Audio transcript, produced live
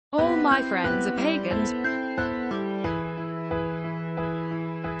my friends are pagans.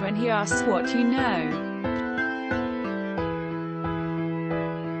 When he asks what you know,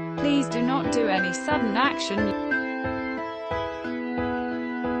 please do not do any sudden action.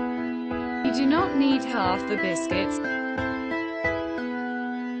 You do not need half the biscuits.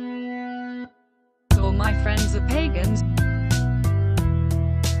 All my friends are pagans.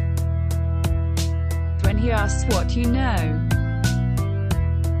 When he asks what you know,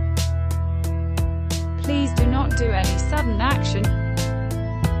 please do not do any sudden action.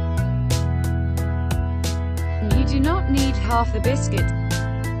 You do not need half the biscuit.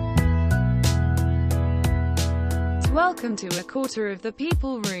 Welcome to a quarter of the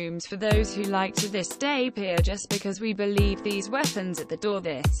people rooms for those who like to this day peer just because we believe these weapons at the door.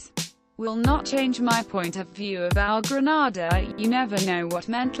 This will not change my point of view of our Granada. You never know what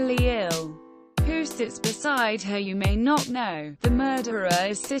mentally ill who sits beside her you may not know. The murderer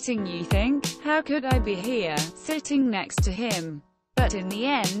is sitting, you think, how could I be here, sitting next to him? But in the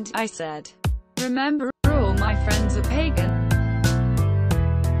end, I said, remember, all my friends are pagan.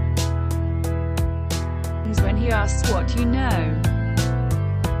 When he asks what you know,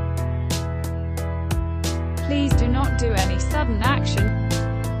 please do not do any sudden action.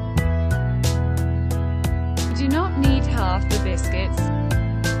 You do not need half the biscuits.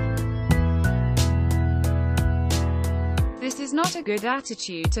 This is not a good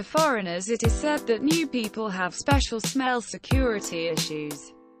attitude to foreigners. It is said that new people have special smell security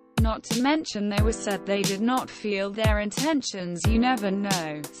issues. Not to mention they were said they did not feel their intentions. You never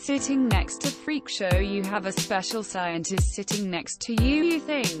know. Sitting next to freak show, you have a special scientist sitting next to you. You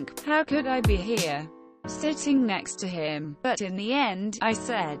think, how could I be here, sitting next to him? But in the end, I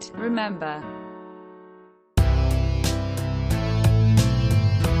said, remember.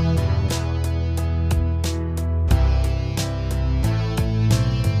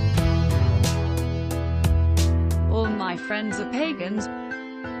 All my friends are pagans.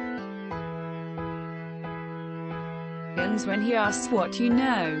 When he asks what you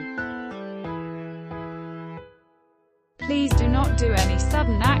know, please do not do any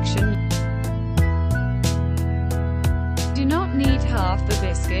sudden action. Do not need half the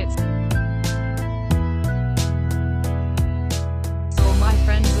biscuits. All my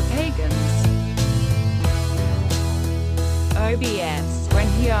friends are pagans. OBS, when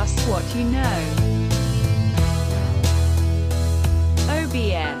he asks what you know.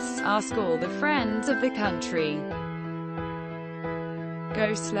 OBS, ask all the friends of the country.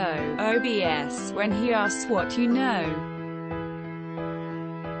 Go slow. OBS, when he asks what you know.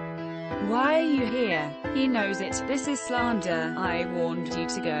 Why are you here? He knows it. This is slander. I warned you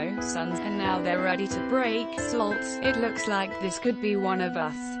to go, sons, and now they're ready to break salt. It looks like this could be one of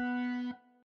us.